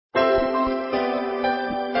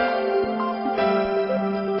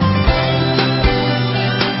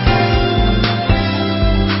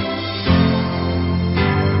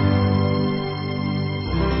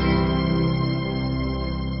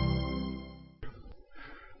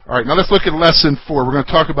All right, now let's look at lesson 4. We're going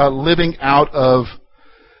to talk about living out of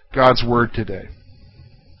God's Word today.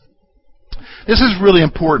 This is really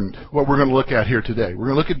important, what we're going to look at here today.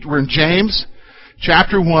 We're in James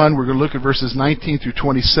chapter 1. We're going to look at verses 19 through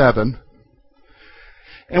 27.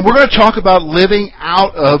 And we're going to talk about living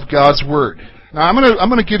out of God's Word. Now, I'm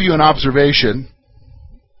going to give you an observation,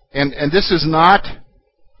 and this is not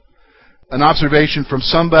an observation from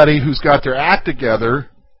somebody who's got their act together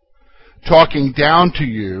talking down to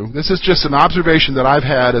you. This is just an observation that I've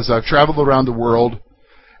had as I've traveled around the world,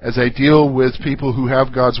 as I deal with people who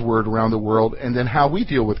have God's Word around the world, and then how we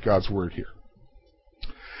deal with God's Word here.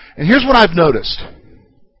 And here's what I've noticed.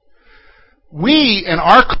 We, in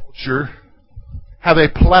our culture, have a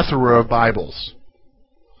plethora of Bibles.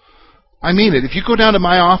 I mean it. If you go down to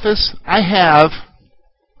my office,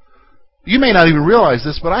 you may not even realize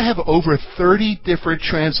this, but I have over 30 different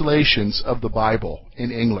translations of the Bible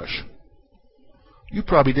in English. You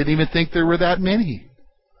probably didn't even think there were that many.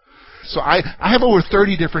 So I have over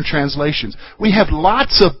 30 different translations. We have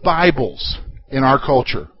lots of Bibles in our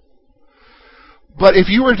culture. But if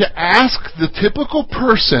you were to ask the typical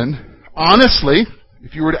person, honestly,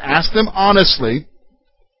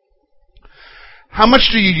 how much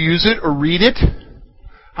do you use it or read it?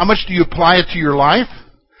 How much do you apply it to your life?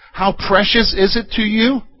 How precious is it to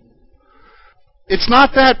you? It's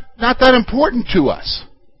not that important to us.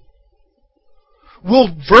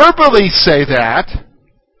 We'll verbally say that,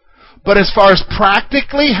 but as far as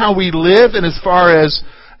practically how we live and as far as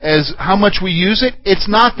how much we use it, it's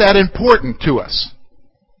not that important to us.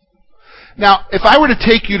 Now, if I were to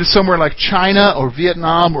take you to somewhere like China or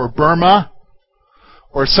Vietnam or Burma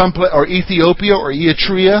or Ethiopia or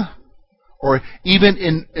Eritrea or even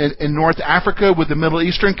in North Africa with the Middle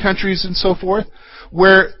Eastern countries and so forth,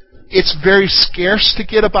 where it's very scarce to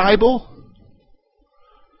get a Bible,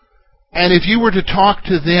 and if you were to talk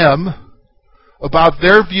to them about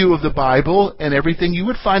their view of the Bible and everything, you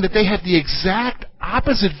would find that they have the exact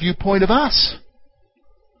opposite viewpoint of us.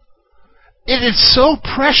 It is so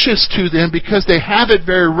precious to them because they have it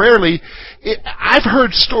very rarely. I've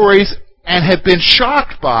heard stories and have been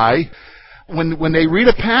shocked by when they read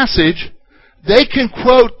a passage, they can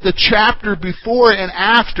quote the chapter before and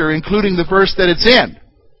after, including the verse that it's in.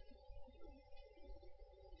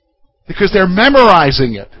 Because they're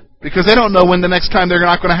memorizing it. Because they don't know when the next time they're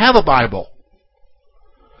not going to have a Bible.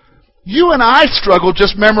 You and I struggle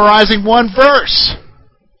just memorizing one verse.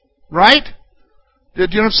 Right? Do you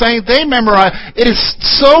know what I'm saying? They memorize. It is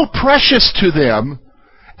so precious to them,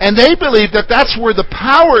 and they believe that that's where the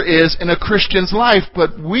power is in a Christian's life,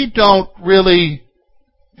 but we don't really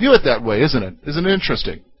view it that way, isn't it? Isn't it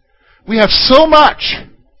interesting? We have so much,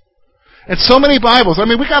 and so many Bibles. I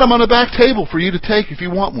mean, we got them on the back table for you to take if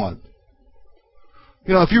you want one.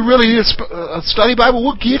 You know, if you really need a study Bible,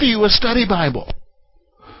 we'll give you a study Bible.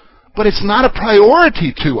 But it's not a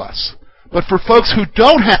priority to us. But for folks who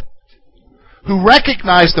don't have it, who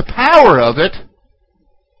recognize the power of it,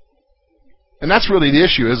 and that's really the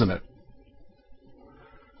issue, isn't it?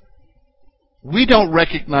 We don't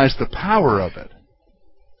recognize the power of it.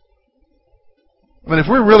 I mean, if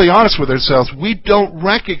we're really honest with ourselves, we don't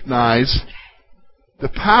recognize the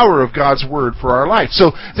power of God's Word for our life.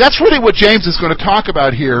 So that's really what James is going to talk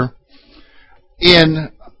about here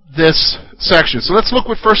in this section. So let's look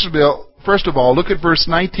at first of all, look at verse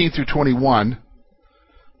 19 through 21.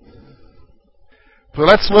 So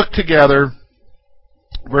let's look together,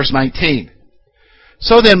 verse 19.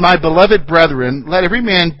 So then, my beloved brethren, let every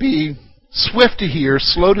man be swift to hear,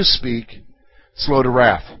 slow to speak, slow to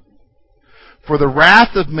wrath. For the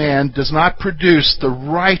wrath of man does not produce the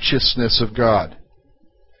righteousness of God.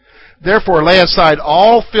 Therefore lay aside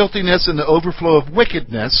all filthiness and the overflow of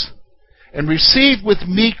wickedness, and receive with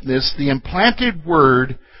meekness the implanted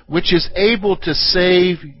word, which is able to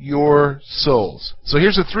save your souls. So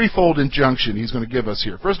here's a threefold injunction he's going to give us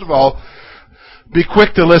here. First of all, be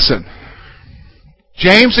quick to listen.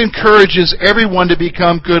 James encourages everyone to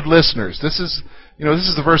become good listeners. This is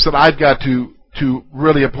the verse that I've got to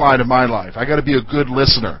really apply to my life. I got to be a good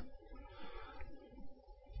listener.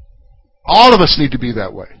 All of us need to be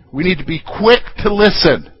that way. We need to be quick to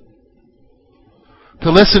listen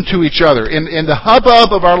to each other. In the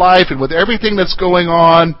hubbub of our life and with everything that's going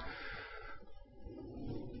on,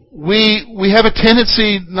 we have a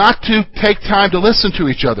tendency not to take time to listen to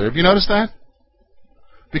each other. Have you noticed that?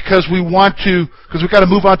 Because we've got to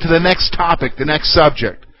move on to the next topic, the next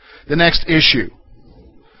subject, the next issue.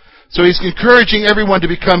 So he's encouraging everyone to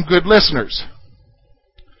become good listeners.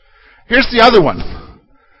 Here's the other one.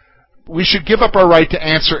 We should give up our right to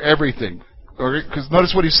answer everything. Because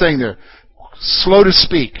notice what he's saying there. Slow to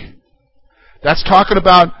speak. That's talking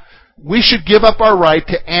about we should give up our right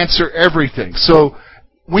to answer everything. So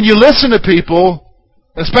when you listen to people,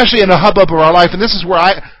 especially in the hubbub of our life, and this is where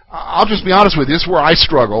I'll just be honest with you, this is where I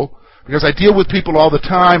struggle, because I deal with people all the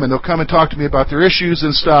time, and they'll come and talk to me about their issues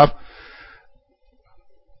and stuff.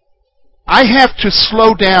 I have to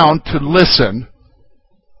slow down to listen,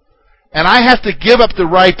 and I have to give up the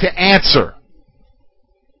right to answer.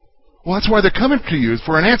 Well, that's why they're coming to you,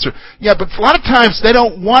 for an answer. Yeah, but a lot of times they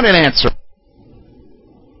don't want an answer.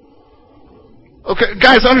 Okay,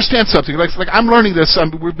 guys, understand something. Like I'm learning this.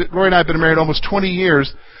 Lori and I have been married almost 20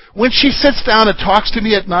 years. When she sits down and talks to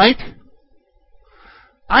me at night,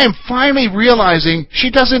 I am finally realizing she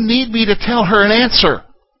doesn't need me to tell her an answer.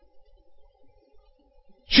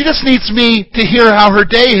 She just needs me to hear how her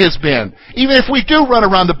day has been, even if we do run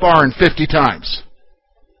around the barn 50 times.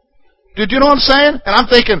 Do you know what I'm saying? And I'm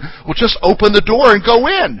thinking, well, just open the door and go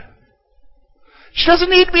in. She doesn't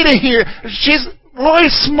need me to hear.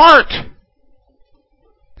 Lori's smart.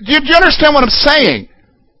 Do you understand what I'm saying?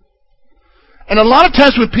 And a lot of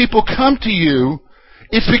times when people come to you,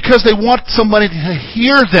 it's because they want somebody to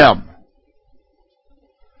hear them.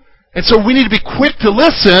 And so we need to be quick to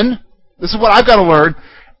listen. This is what I've got to learn.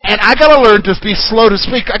 And I got to learn to be slow to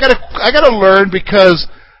speak. I got to learn, because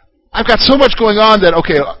I've got so much going on that,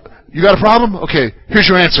 okay, you got a problem? Okay, here's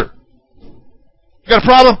your answer. You got a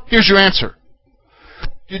problem? Here's your answer.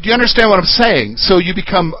 Do you understand what I'm saying? So you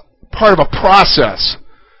become part of a process.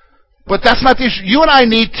 But that's not the issue. You and I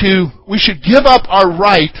we should give up our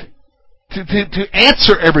right to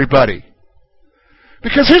answer everybody.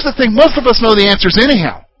 Because here's the thing, most of us know the answers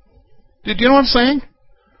anyhow. Do you know what I'm saying?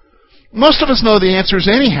 Most of us know the answers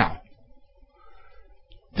anyhow.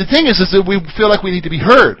 The thing is that we feel like we need to be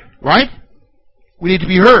heard, right? We need to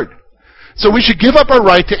be heard. So we should give up our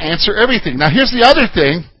right to answer everything. Now here's the other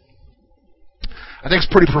thing, I think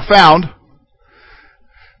it's pretty profound.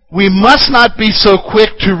 We must not be so quick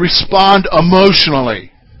to respond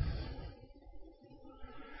emotionally.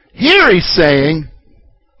 Here he's saying,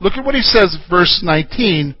 look at what he says, verse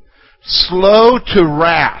 19, slow to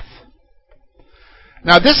wrath.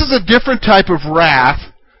 Now this is a different type of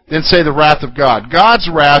wrath than, say, the wrath of God. God's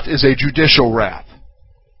wrath is a judicial wrath.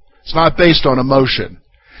 It's not based on emotion.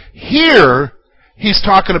 Here, he's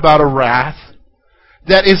talking about a wrath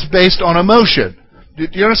that is based on emotion. Do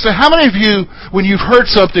you understand? How many of you, when you've heard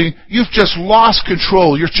something, you've just lost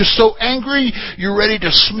control? You're just so angry, you're ready to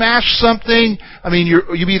smash something. I mean, you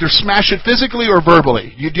either smash it physically or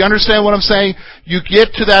verbally. Do you understand what I'm saying? You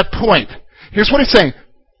get to that point. Here's what he's saying.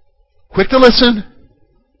 Quick to listen,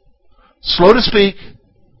 slow to speak,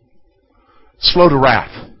 slow to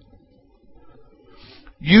wrath.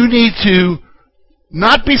 You need to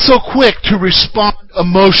not be so quick to respond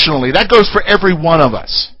emotionally. That goes for every one of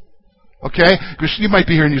us. Okay? Because you might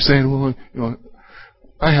be here and you're saying, well,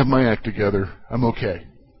 I have my act together. I'm okay.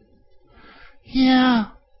 Yeah,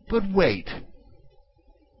 but wait.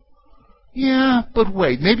 Yeah, but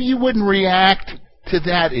wait. Maybe you wouldn't react to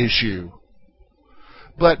that issue.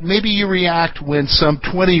 But maybe you react when some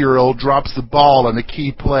 20-year-old drops the ball on a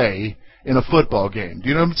key play in a football game. Do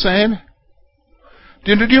you know what I'm saying?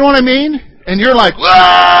 Do you know what I mean? And you're like,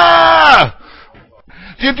 ah!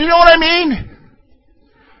 Do you know what I mean?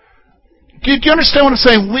 Do you understand what I'm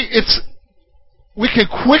saying? We can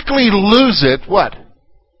quickly lose it, what?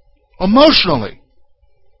 Emotionally.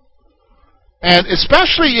 And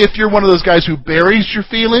especially if you're one of those guys who buries your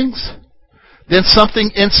feelings, then something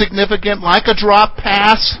insignificant like a drop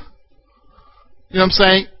pass, you know what I'm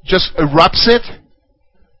saying, just erupts it,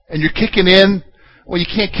 and you're kicking in. Well, you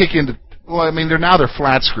can't kick into, well, I mean, they're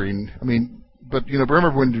flat screen. I mean, but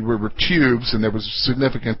remember when there were tubes and there was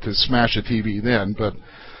significant to smash a TV then, but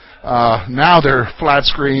now they're flat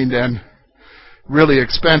screened and really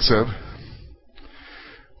expensive.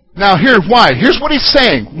 Now here's why. Here's what he's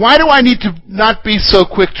saying. Why do I need to not be so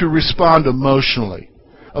quick to respond emotionally?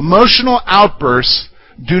 Emotional outbursts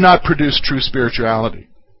do not produce true spirituality.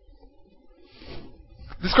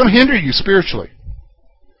 It's going to hinder you spiritually.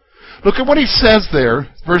 Look at what he says there,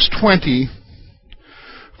 verse 20.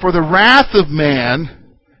 For the wrath of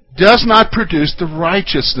man does not produce the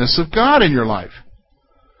righteousness of God in your life.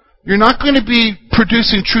 You're not going to be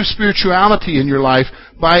producing true spirituality in your life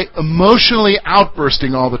by emotionally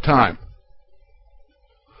outbursting all the time.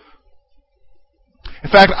 In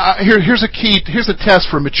fact, here's a test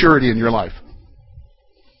for maturity in your life.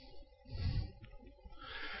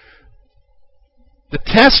 The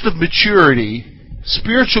test of maturity,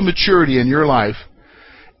 spiritual maturity in your life,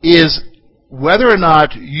 is whether or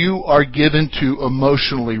not you are given to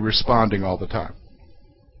emotionally responding all the time.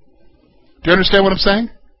 Do you understand what I'm saying?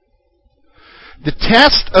 The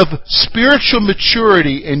test of spiritual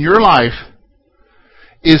maturity in your life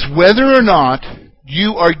is whether or not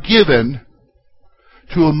you are given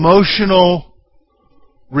to emotional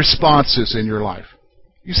responses in your life.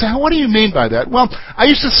 You say, what do you mean by that? Well, I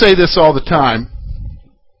used to say this all the time,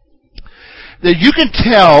 that you can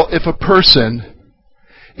tell if a person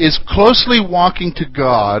is closely walking to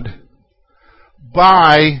God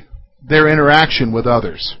by their interaction with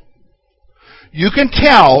others. You can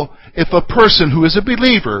tell if a person who is a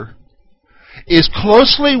believer is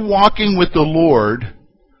closely walking with the Lord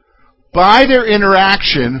by their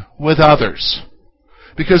interaction with others.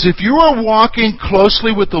 Because if you are walking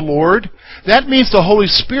closely with the Lord, that means the Holy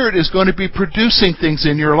Spirit is going to be producing things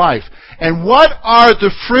in your life. And what are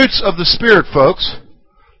the fruits of the Spirit, folks?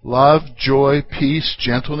 Love, joy, peace,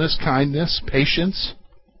 gentleness, kindness, patience.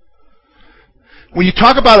 When you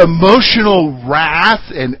talk about emotional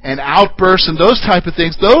wrath and outbursts and those type of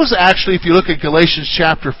things, those actually, if you look at Galatians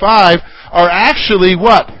chapter 5, are actually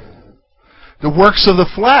what? The works of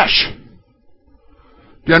the flesh.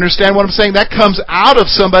 Do you understand what I'm saying? That comes out of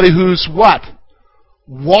somebody who's what?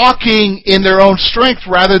 Walking in their own strength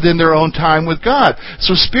rather than their own time with God.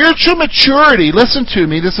 So spiritual maturity, listen to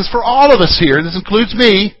me, this is for all of us here, this includes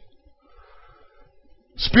me.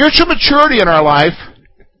 Spiritual maturity in our life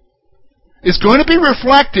is going to be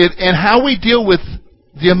reflected in how we deal with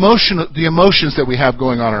the emotions that we have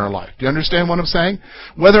going on in our life. Do you understand what I'm saying?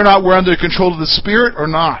 Whether or not we're under the control of the Spirit or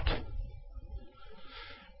not.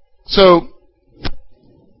 So,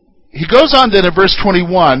 he goes on then in verse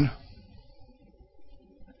 21,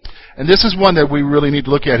 and this is one that we really need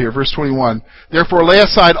to look at here, verse 21. Therefore lay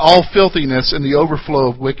aside all filthiness and the overflow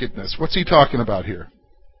of wickedness. What's he talking about here?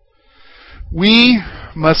 We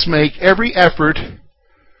must make every effort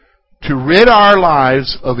to rid our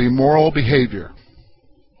lives of immoral behavior.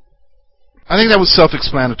 I think that was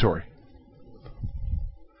self-explanatory.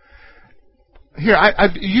 Here,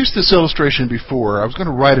 I've used this illustration before. I was going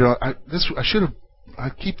to write it on. I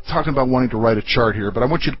keep talking about wanting to write a chart here, but I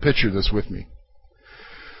want you to picture this with me.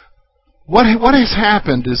 What has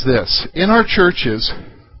happened is this. In our churches,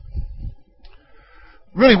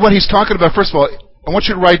 really what he's talking about, first of all, I want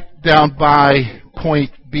you to write down by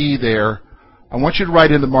point B there, I want you to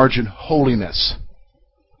write in the margin, holiness.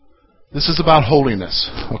 This is about holiness,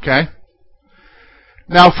 okay?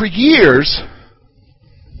 Now, for years,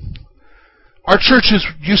 our churches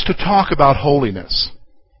used to talk about holiness.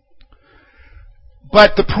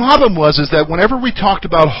 But the problem was that whenever we talked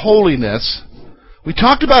about holiness, we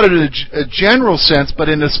talked about it in a general sense, but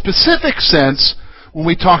in a specific sense, when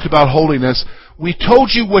we talked about holiness, we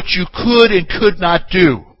told you what you could and could not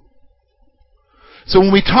do. So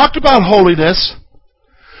when we talked about holiness,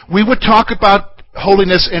 we would talk about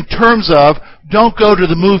holiness in terms of, don't go to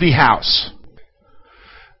the movie house.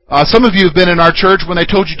 Some of you have been in our church when they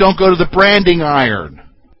told you don't go to the branding iron.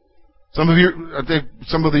 Some of you, I think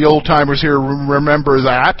some of the old timers here remember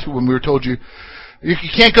that when we were told you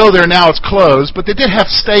can't go there now, it's closed, but they did have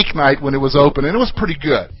steak night when it was open, and it was pretty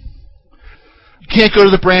good. You can't go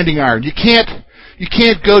to the branding iron. You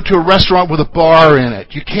can't go to a restaurant with a bar in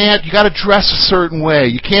it. You got to dress a certain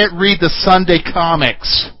way. You can't read the Sunday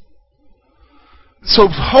comics.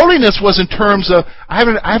 So holiness was in terms of, I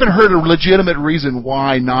haven't heard a legitimate reason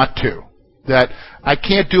why not to. That I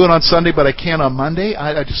can't do it on Sunday, but I can on Monday.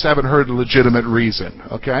 I just haven't heard a legitimate reason,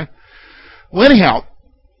 okay? Well, anyhow,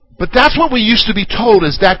 but that's what we used to be told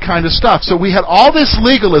is that kind of stuff. So we had all this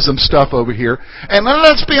legalism stuff over here. And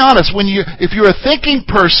let's be honest, if you're a thinking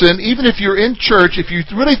person, even if you're in church, if you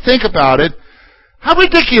really think about it, how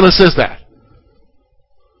ridiculous is that?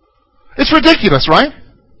 It's ridiculous, right?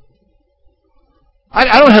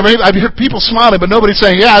 I don't have any, I've heard people smiling, but nobody's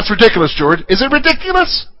saying, yeah, it's ridiculous, George. Is it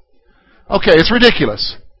ridiculous? Okay, it's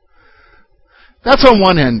ridiculous. That's on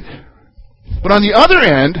one end. But on the other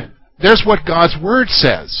end, there's what God's Word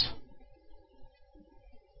says.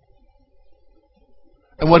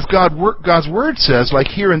 And what God's Word says, like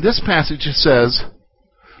here in this passage, it says,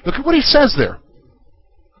 look at what he says there.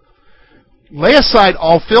 Lay aside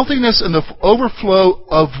all filthiness and the overflow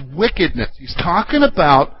of wickedness. He's talking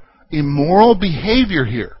about immoral behavior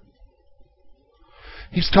here.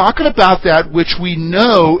 He's talking about that which we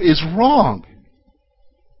know is wrong.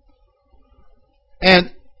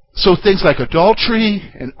 And so things like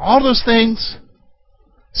adultery and all those things,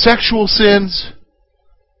 sexual sins,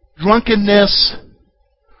 drunkenness.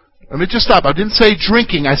 Let me just stop. I didn't say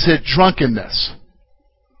drinking, I said drunkenness.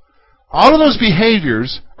 All of those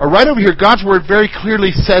behaviors are right over here. God's Word very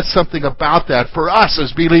clearly says something about that for us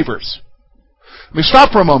as believers. Let me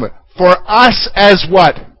stop for a moment. For us as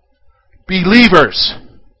what? Believers.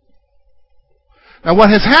 Now what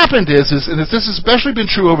has happened is, and this has especially been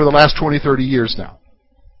true over the last 20, 30 years now,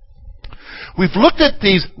 we've looked at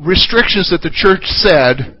these restrictions that the church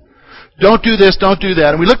said, don't do this, don't do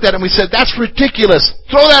that, and we looked at it and we said, that's ridiculous,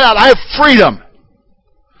 throw that out, I have freedom.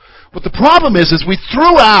 But the problem is we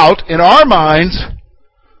threw out, in our minds,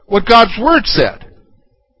 what God's Word said.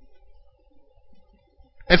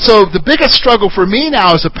 And so the biggest struggle for me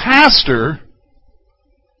now as a pastor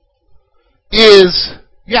is,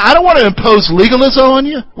 I don't want to impose legalism on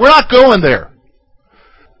you. We're not going there.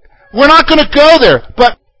 We're not going to go there.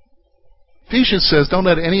 But Ephesians says, don't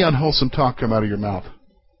let any unwholesome talk come out of your mouth.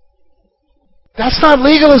 That's not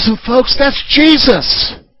legalism, folks. That's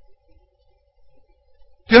Jesus.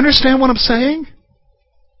 Do you understand what I'm saying?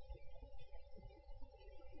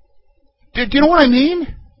 Do you know what I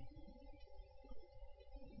mean?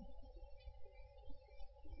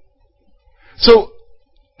 So,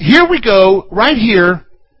 here we go, right here.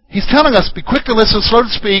 He's telling us, be quick to listen, slow to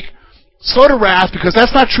speak, slow to wrath, because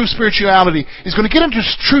that's not true spirituality. He's going to get into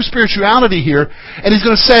true spirituality here, and he's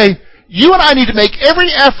going to say, you and I need to make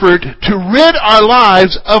every effort to rid our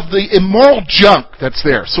lives of the immoral junk that's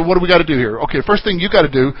there. So what do we got to do here? Okay, first thing you got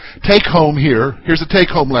to do, take home here. Here's a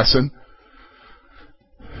take-home lesson.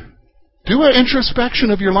 Do an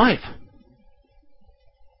introspection of your life.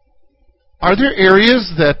 Are there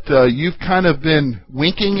areas that you've kind of been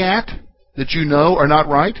winking at that you know are not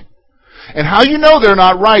right? And how you know they're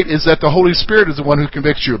not right is that the Holy Spirit is the one who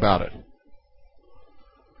convicts you about it. Do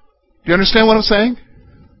you understand what I'm saying?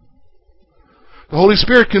 The Holy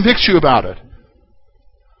Spirit convicts you about it.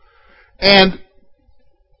 And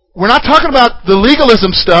we're not talking about the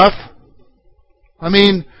legalism stuff. I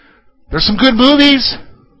mean, there's some good movies.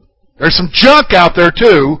 There's some junk out there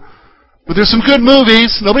too. But there's some good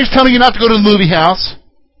movies. Nobody's telling you not to go to the movie house.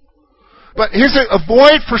 But here's the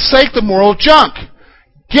avoid, forsake the moral junk.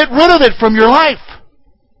 Get rid of it from your life.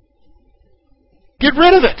 Get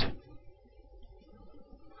rid of it.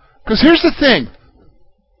 Because here's the thing.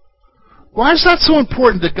 Why is that so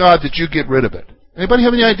important to God that you get rid of it? Anybody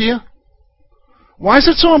have any idea? Why is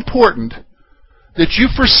it so important that you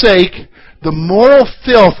forsake the moral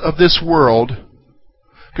filth of this world?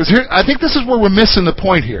 Because here, I think this is where we're missing the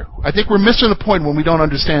point here. I think we're missing the point when we don't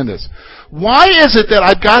understand this. Why is it that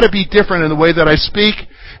I've got to be different in the way that I speak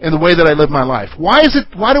and the way that I live my life? Why is that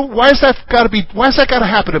got to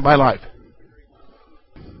happen in my life?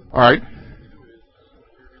 All right.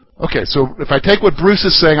 Okay, so if I take what Bruce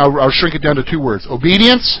is saying, I'll shrink it down to 2 words.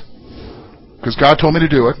 Obedience, because God told me to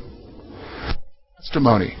do it.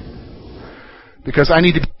 Testimony, because I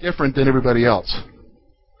need to be different than everybody else.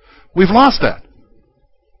 We've lost that.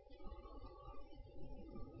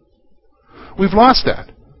 We've lost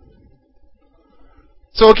that.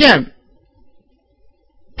 So again,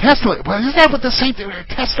 testimony. Well, isn't that what the same thing?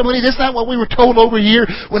 Testimony, isn't that what we were told over here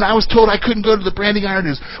when I was told I couldn't go to the branding iron?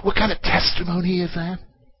 What kind of testimony is that?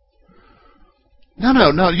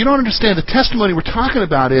 No, you don't understand. The testimony we're talking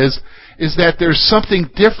about is that there's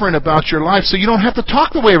something different about your life, so you don't have to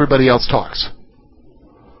talk the way everybody else talks.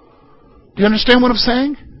 Do you understand what I'm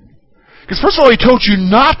saying? Because first of all, he told you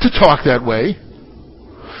not to talk that way.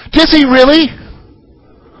 Does he really?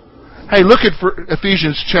 Hey, look at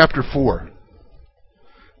Ephesians chapter 4.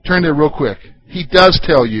 Turn there real quick. He does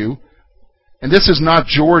tell you, and this is not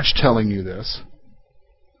George telling you this.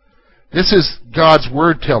 This is God's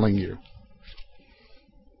Word telling you.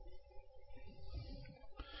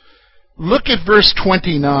 Look at verse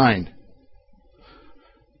 29.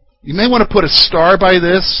 You may want to put a star by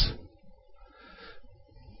this.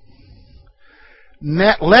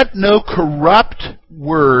 Let no corrupt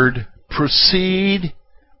word proceed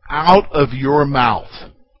out of your mouth.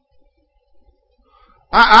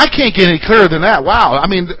 I can't get any clearer than that. Wow. I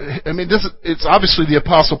mean, it's obviously the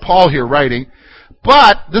Apostle Paul here writing,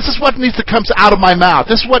 but this is what needs to come out of my mouth.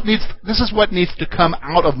 This is what needs to come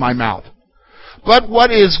out of my mouth. But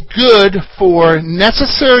what is good for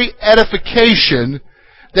necessary edification,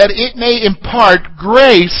 that it may impart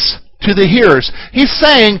grace to the hearers. He's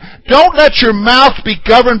saying, don't let your mouth be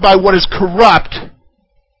governed by what is corrupt.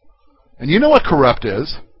 And you know what corrupt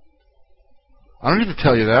is. I don't need to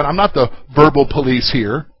tell you that. I'm not the verbal police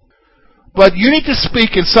here. But you need to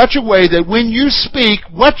speak in such a way that when you speak,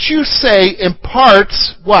 what you say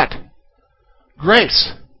imparts what?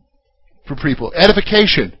 Grace for people.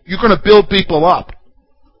 Edification. You're going to build people up.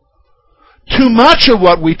 Too much of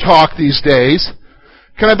what we talk these days,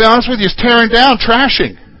 can I be honest with you, is tearing down,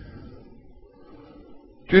 trashing.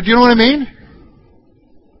 Do you know what I mean?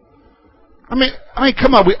 I mean,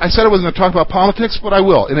 come on. I said I wasn't going to talk about politics, but I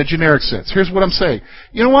will, in a generic sense. Here's what I'm saying.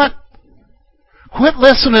 You know what? Quit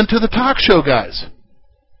listening to the talk show guys.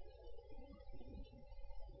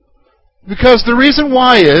 Because the reason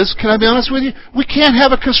why is, can I be honest with you? We can't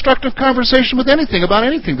have a constructive conversation with anything about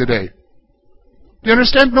anything today. Do you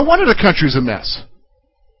understand? No wonder the country's a mess.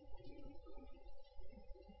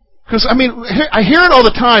 Because, I hear it all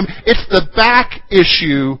the time. It's the back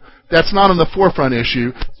issue that's not on the forefront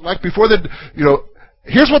issue. Like before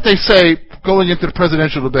here's what they say going into the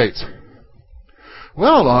presidential debates.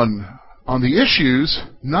 Well, on the issues,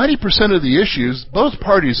 90% of the issues, both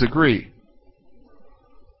parties agree.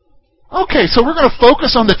 Okay, so we're going to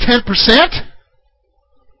focus on the 10%?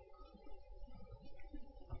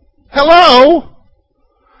 Hello?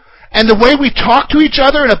 And the way we talk to each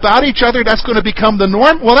other and about each other, that's going to become the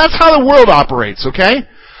norm? Well, that's how the world operates, okay?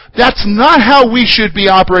 That's not how we should be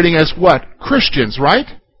operating as what? Christians, right?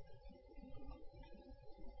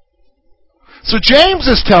 So James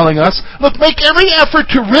is telling us, look, make every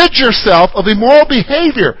effort to rid yourself of immoral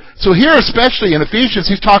behavior. So here, especially in Ephesians,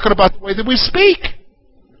 he's talking about the way that we speak.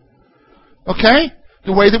 Okay?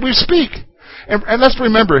 The way that we speak. And let's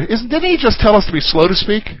remember, didn't he just tell us to be slow to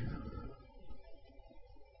speak?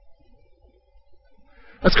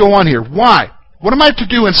 Let's go on here. Why? What am I to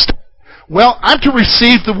do instead? Well, I'm to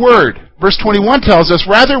receive the Word. Verse 21 tells us,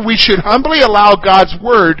 rather we should humbly allow God's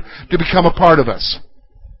Word to become a part of us.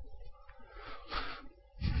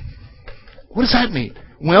 What does that mean?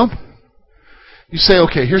 Well, you say,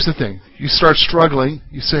 okay, here's the thing. You start struggling.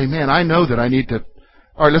 You say, man, I know that I need to...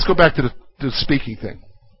 All right, let's go back to the speaking thing.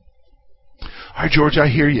 All right, George, I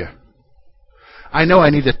hear you. I know I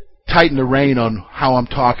need to tighten the rein on how I'm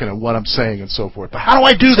talking and what I'm saying and so forth. But how do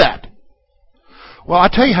I do that? Well, I'll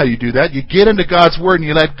tell you how you do that. You get into God's Word and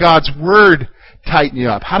you let God's Word tighten you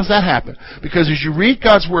up. How does that happen? Because as you read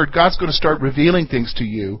God's Word, God's going to start revealing things to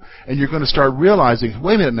you, and you're going to start realizing,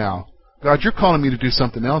 wait a minute now, God, you're calling me to do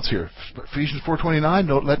something else here. Ephesians 4:29,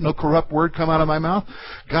 don't let no corrupt word come out of my mouth.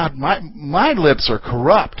 God, my lips are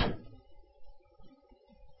corrupt.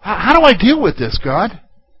 How do I deal with this, God?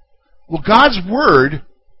 Well, God's Word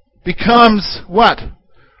becomes what?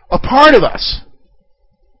 A part of us.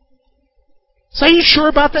 So are you sure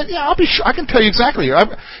about that? Yeah, I'll be sure. I can tell you exactly. You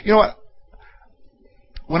know what?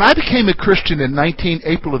 When I became a Christian in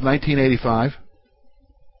April of 1985,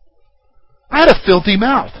 I had a filthy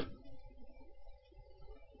mouth.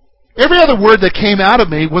 Every other word that came out of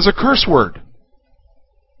me was a curse word.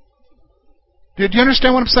 Did you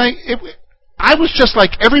understand what I'm saying? I was just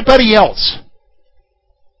like everybody else.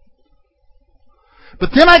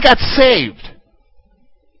 But then I got saved.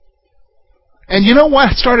 And you know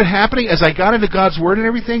what started happening as I got into God's Word and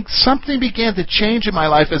everything? Something began to change in my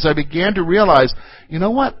life as I began to realize, you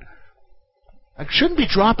know what? I shouldn't be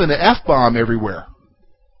dropping the F-bomb everywhere.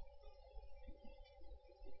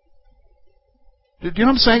 Do you know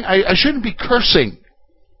what I'm saying? I shouldn't be cursing.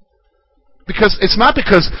 Because it's not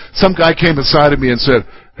because some guy came beside of me and said,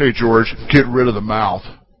 hey, George, get rid of the mouth.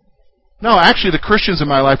 No, actually, the Christians in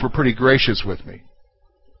my life were pretty gracious with me.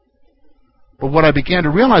 But what I began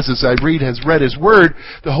to realize as I read His Word,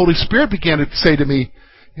 the Holy Spirit began to say to me,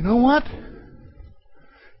 you know what?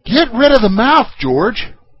 Get rid of the mouth, George.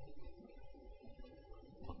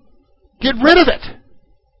 Get rid of it.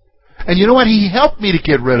 And you know what? He helped me to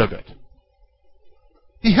get rid of it.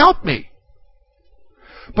 He helped me.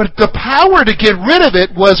 But the power to get rid of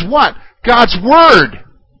it was what? God's Word.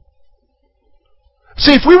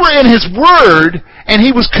 See, if we were in His Word and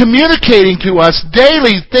He was communicating to us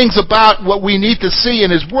daily things about what we need to see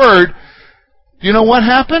in His Word, do you know what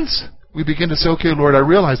happens? We begin to say, okay, Lord, I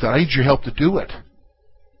realize that. I need your help to do it.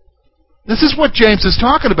 This is what James is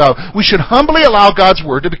talking about. We should humbly allow God's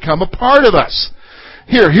Word to become a part of us.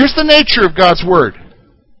 Here's the nature of God's Word.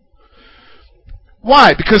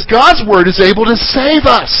 Why? Because God's Word is able to save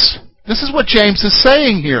us. This is what James is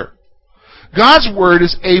saying here. God's Word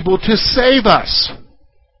is able to save us.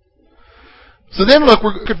 So then look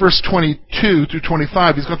at verse 22 through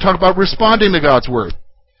 25. He's going to talk about responding to God's Word.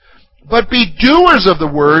 But be doers of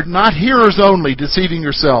the Word, not hearers only, deceiving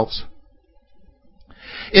yourselves.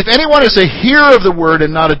 If anyone is a hearer of the Word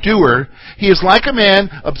and not a doer, he is like a man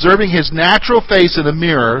observing his natural face in a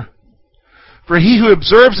mirror. For he who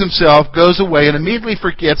observes himself goes away and immediately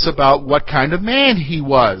forgets about what kind of man he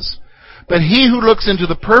was. But he who looks into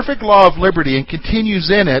the perfect law of liberty and continues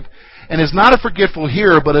in it, and is not a forgetful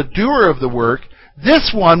hearer, but a doer of the work,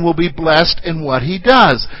 this one will be blessed in what he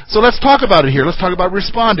does. So let's talk about it here. Let's talk about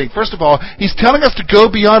responding. First of all, he's telling us to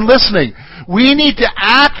go beyond listening. We need to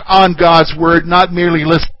act on God's Word, not merely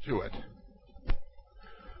listen to it.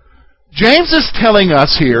 James is telling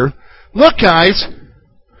us here, look guys,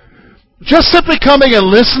 just simply coming and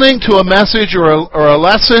listening to a message or a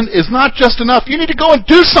lesson is not just enough. You need to go and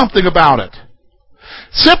do something about it.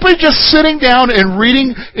 Simply just sitting down and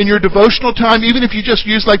reading in your devotional time, even if you just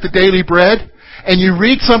use like the Daily Bread, and you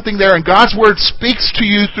read something there and God's Word speaks to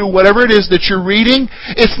you through whatever it is that you're reading,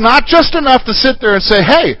 it's not just enough to sit there and say,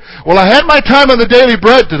 hey, well, I had my time on the Daily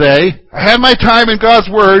Bread today. I had my time in God's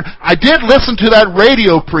Word. I did listen to that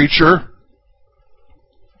radio preacher.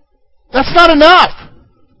 That's not enough.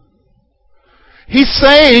 He's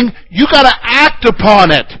saying you got to act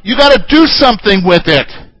upon it. You got to do something with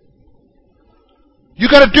it. You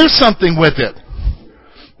got to do something with it.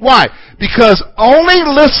 Why? Because only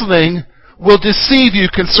listening will deceive you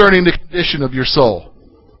concerning the condition of your soul.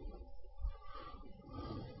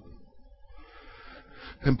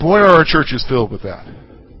 And boy, are our churches filled with that.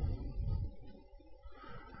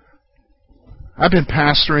 I've been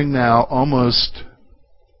pastoring now almost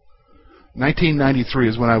 1993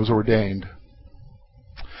 is when I was ordained.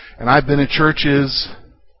 And I've been in churches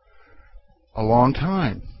a long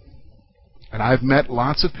time. And I've met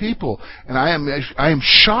lots of people. And I am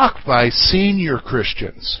shocked by senior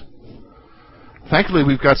Christians. Thankfully,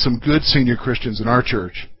 we've got some good senior Christians in our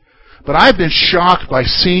church. But I've been shocked by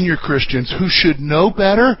senior Christians who should know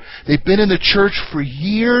better. They've been in the church for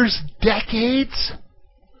years, decades.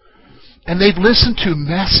 And they've listened to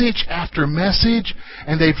message after message,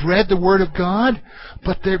 and they've read the Word of God,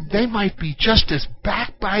 but they might be just as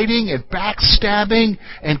backbiting and backstabbing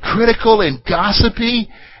and critical and gossipy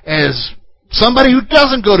as somebody who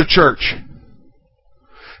doesn't go to church.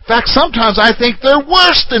 In fact, sometimes I think they're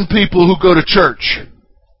worse than people who go to church.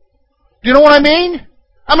 Do you know what I mean?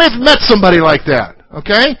 I mean, I've met somebody like that,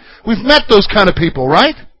 okay? We've met those kind of people,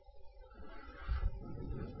 right?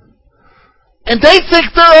 And they think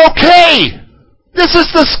they're okay. This is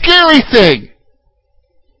the scary thing.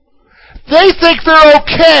 They think they're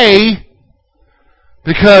okay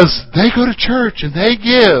because they go to church and they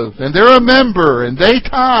give and they're a member and they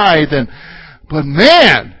tithe. But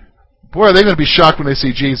man, boy, are they going to be shocked when they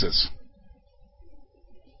see Jesus.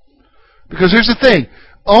 Because here's the thing.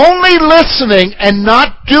 Only listening and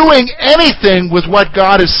not doing anything with what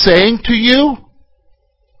God is saying to you,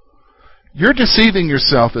 you're deceiving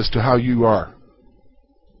yourself as to how you are.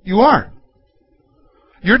 You are.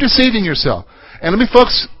 You're deceiving yourself. And let me,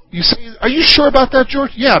 folks, you say, are you sure about that,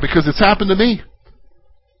 George? Yeah, because it's happened to me.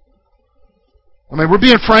 I mean, we're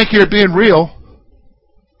being frank here, being real.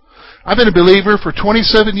 I've been a believer for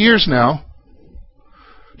 27 years now.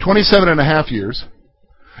 27 and a half years.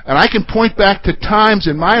 And I can point back to times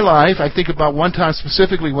in my life, I think about one time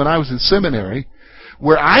specifically when I was in seminary,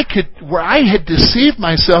 where I had deceived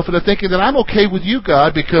myself into thinking that I'm okay with you,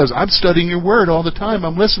 God, because I'm studying your Word all the time,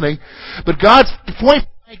 I'm listening. But God's point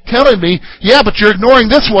telling me, yeah, but you're ignoring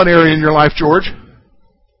this one area in your life, George.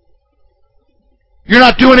 You're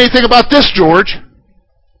not doing anything about this, George.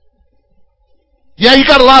 Yeah, you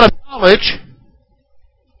got a lot of knowledge,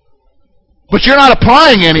 but you're not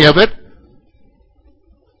applying any of it.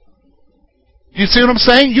 You see what I'm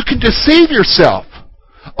saying? You can deceive yourself.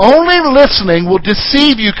 Only listening will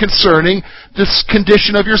deceive you concerning this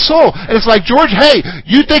condition of your soul. And it's like, George, hey,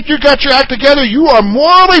 you think you got your act together? You are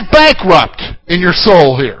morally bankrupt in your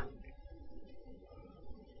soul here.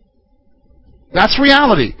 That's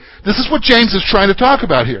reality. This is what James is trying to talk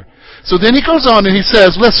about here. So then he goes on and he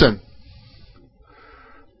says, listen,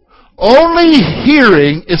 only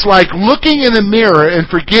hearing is like looking in a mirror and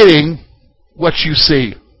forgetting what you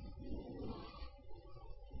see.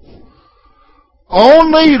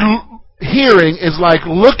 Only hearing is like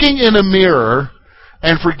looking in a mirror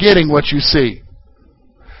and forgetting what you see.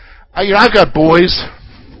 I've got boys.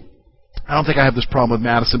 I don't think I have this problem with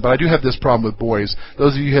Madison, but I do have this problem with boys.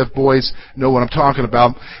 Those of you who have boys know what I'm talking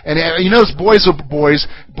about. And you notice boys are boys.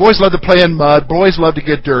 Boys love to play in mud. Boys love to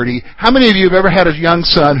get dirty. How many of you have ever had a young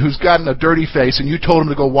son who's gotten a dirty face and you told him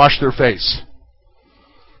to go wash their face?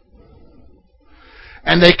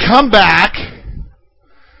 And they come back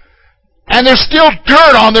and there's still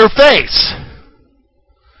dirt on their face.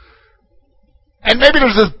 And maybe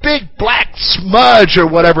there's this big black smudge or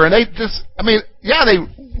whatever, and they just,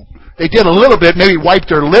 they did a little bit, maybe wiped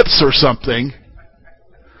their lips or something.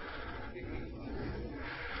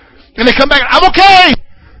 And they come back, I'm okay!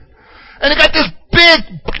 And they got this big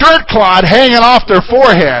dirt clod hanging off their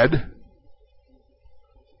forehead.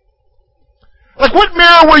 Like, what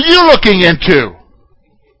mirror were you looking into?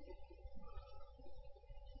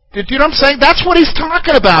 Do you know what I'm saying? That's what he's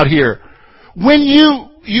talking about here. When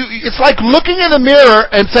it's like looking in the mirror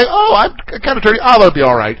and saying, oh, I'm kind of dirty. Oh, that'll be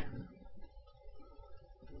all right.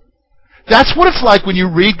 That's what it's like when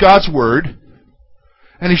you read God's Word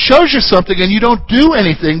and He shows you something and you don't do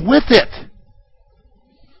anything with it.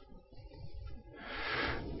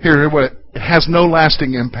 Here, it has no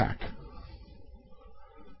lasting impact.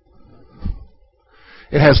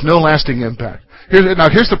 It has no lasting impact.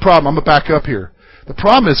 Here's the problem. I'm going to back up here. The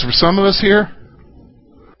problem is, for some of us here,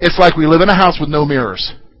 it's like we live in a house with no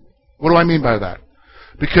mirrors. What do I mean by that?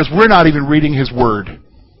 Because we're not even reading His Word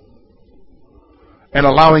and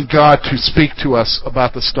allowing God to speak to us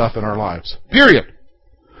about the stuff in our lives. Period.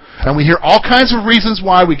 And we hear all kinds of reasons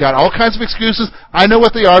why. We got all kinds of excuses. I know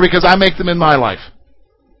what they are because I make them in my life.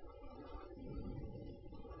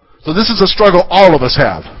 So this is a struggle all of us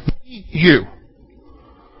have. You.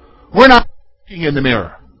 We're not looking in the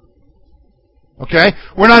mirror. Okay?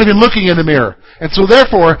 We're not even looking in the mirror. And so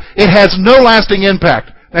therefore, it has no lasting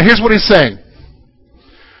impact. Now here's what he's saying.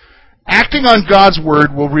 Acting on God's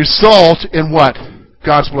Word will result in what?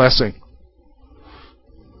 God's blessing.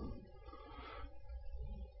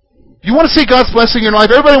 You want to see God's blessing in your life?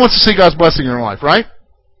 Everybody wants to see God's blessing in your life, right?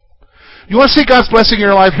 You want to see God's blessing in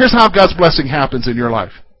your life? Here's how God's blessing happens in your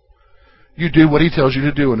life. You do what He tells you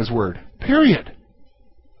to do in His Word. Period.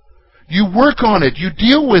 You work on it. You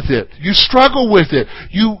deal with it. You struggle with it.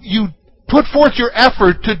 You put forth your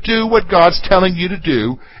effort to do what God's telling you to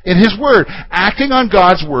do in His Word. Acting on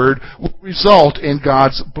God's Word will result in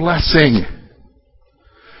God's blessing.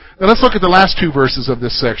 Now let's look at the last two verses of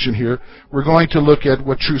this section here. We're going to look at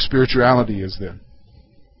what true spirituality is then.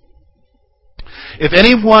 If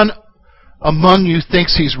anyone among you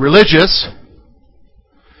thinks he's religious,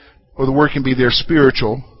 or the word can be there,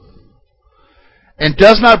 spiritual, and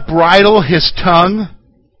does not bridle his tongue,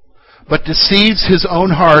 but deceives his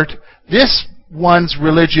own heart, this one's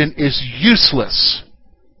religion is useless.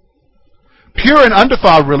 Pure and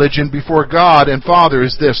undefiled religion before God and Father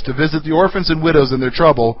is this, to visit the orphans and widows in their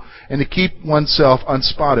trouble, and to keep oneself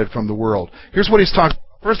unspotted from the world. Here's what he's talking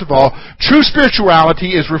about. First of all, true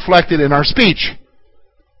spirituality is reflected in our speech.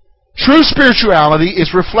 True spirituality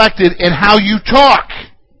is reflected in how you talk.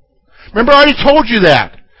 Remember, I already told you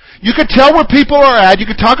that. You can tell where people are at. You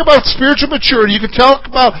can talk about spiritual maturity. You can talk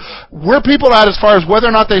about where people are at as far as whether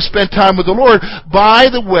or not they spend time with the Lord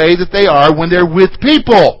by the way that they are when they're with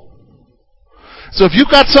people. So if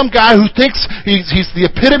you've got some guy who thinks he's the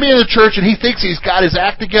epitome of the church and he thinks he's got his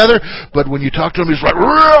act together, but when you talk to him, he's like,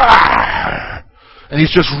 "Rah!" And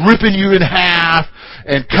he's just ripping you in half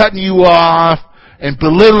and cutting you off and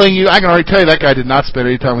belittling you. I can already tell you that guy did not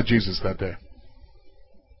spend any time with Jesus that day.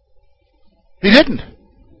 He didn't.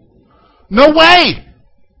 No way.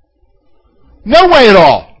 No way at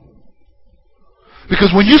all.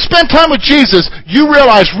 Because when you spend time with Jesus, you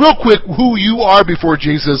realize real quick who you are before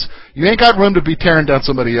Jesus. You ain't got room to be tearing down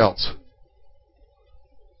somebody else.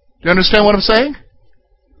 Do you understand what I'm saying?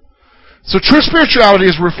 So true spirituality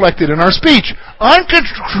is reflected in our speech.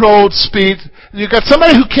 Uncontrolled speech, you got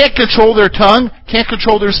somebody who can't control their tongue, can't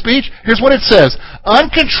control their speech. Here's what it says.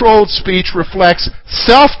 Uncontrolled speech reflects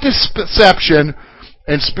self-deception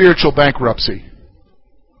and spiritual bankruptcy.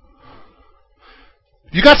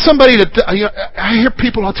 You got somebody that, I hear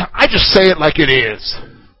people all the time, I just say it like it is.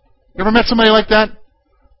 You ever met somebody like that?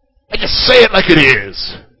 I just say it like it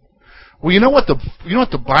is. Well, you know what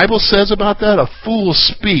the Bible says about that? A fool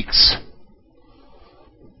speaks.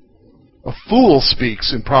 A fool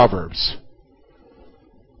speaks in Proverbs.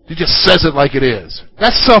 He just says it like it is.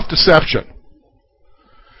 That's self-deception.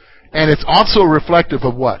 And it's also reflective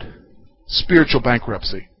of what? Spiritual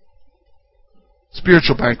bankruptcy.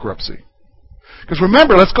 Spiritual bankruptcy. Because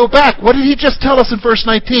remember, let's go back. What did he just tell us in verse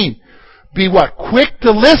 19? Be what? Quick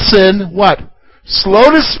to listen, what? Slow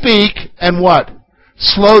to speak, and what?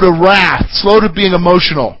 Slow to wrath. Slow to being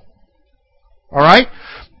emotional. Alright?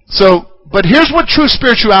 So, but here's what true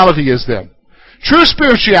spirituality is then. True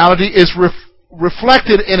spirituality is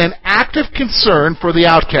reflected in an active concern for the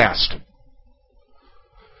outcast.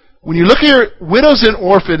 When you look at widows and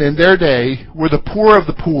orphans in their day, were the poor of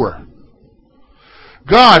the poor.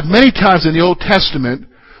 God, many times in the Old Testament,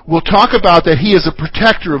 will talk about that He is a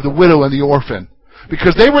protector of the widow and the orphan.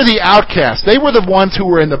 Because they were the outcasts. They were the ones who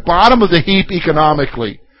were in the bottom of the heap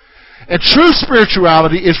economically. And true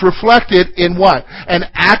spirituality is reflected in what? An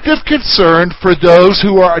active concern for those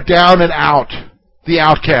who are down and out. The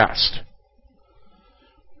outcast.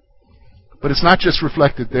 But it's not just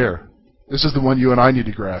reflected there. This is the one you and I need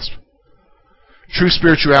to grasp. True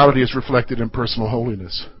spirituality is reflected in personal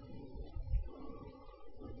holiness.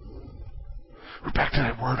 We're back to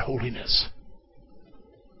that word, holiness.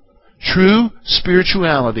 True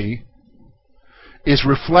spirituality is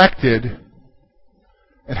reflected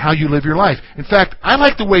in how you live your life. In fact, I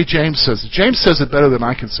like the way James says it. James says it better than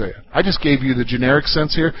I can say it. I just gave you the generic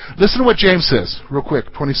sense here. Listen to what James says, real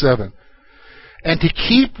quick, 27. And to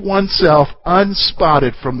keep oneself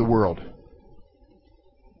unspotted from the world.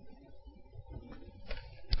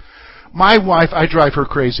 My wife, I drive her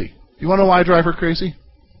crazy. You want to know why I drive her crazy?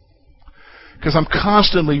 Because I'm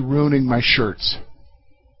constantly ruining my shirts.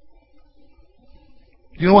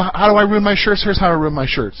 You know how do I ruin my shirts? Here's how I ruin my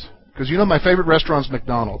shirts. Because you know my favorite restaurant's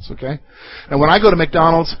McDonald's, okay? And when I go to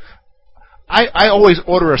McDonald's, I always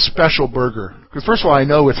order a special burger. Because first of all, I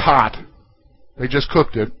know it's hot. They just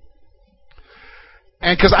cooked it.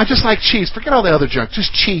 And because I just like cheese. Forget all the other junk.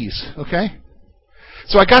 Just cheese, okay?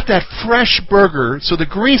 So I got that fresh burger, so the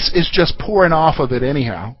grease is just pouring off of it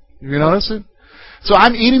anyhow. You notice it? So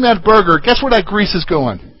I'm eating that burger. Guess where that grease is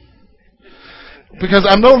going? Because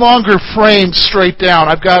I'm no longer framed straight down.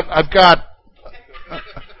 I've got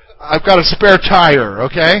a spare tire,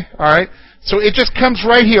 okay? All right? So it just comes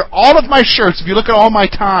right here. All of my shirts, if you look at all my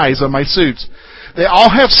ties on my suits, they all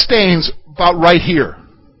have stains about right here.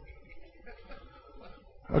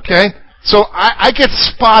 Okay? So I get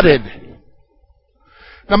spotted.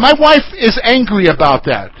 Now my wife is angry about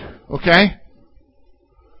that, okay?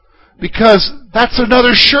 Because that's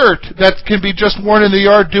another shirt that can be just worn in the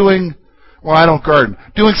yard doing, well, I don't garden,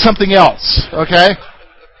 doing something else, okay?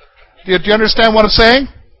 Do you understand what I'm saying?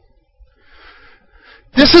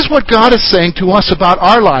 This is what God is saying to us about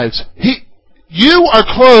our lives. You are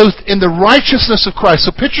clothed in the righteousness of Christ.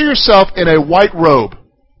 So picture yourself in a white robe.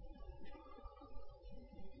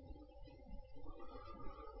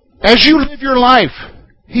 As you live your life,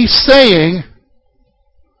 He's saying,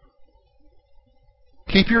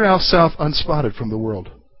 keep yourself unspotted from the world.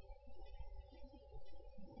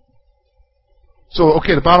 So,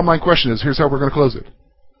 okay, the bottom line question is, here's how we're going to close it.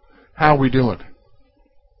 How are we doing?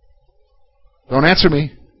 Don't answer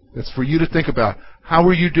me. It's for you to think about. How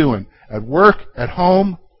are you doing? At work, at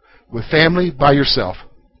home, with family, by yourself?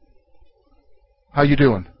 How are you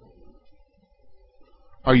doing?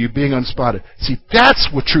 Are you being unspotted? See, that's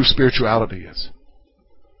what true spirituality is.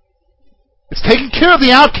 It's taking care of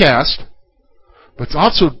the outcast, but it's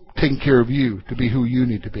also taking care of you to be who you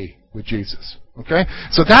need to be with Jesus. Okay?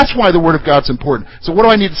 So that's why the Word of God's important. So what do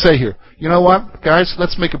I need to say here? You know what, guys?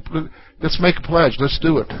 Let's make a pledge. Let's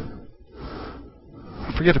do it.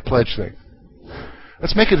 Forget the pledge thing.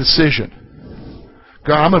 Let's make a decision.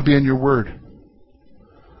 God, I'm going to be in your Word.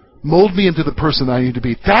 Mold me into the person I need to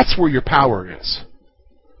be. That's where your power is.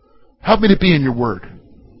 Help me to be in your Word.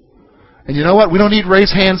 And you know what? We don't need to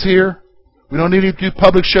raise hands here. We don't need to do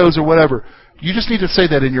public shows or whatever. You just need to say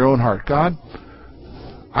that in your own heart. God,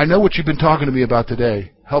 I know what you've been talking to me about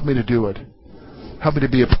today. Help me to do it. Help me to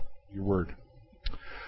be a part of your Word.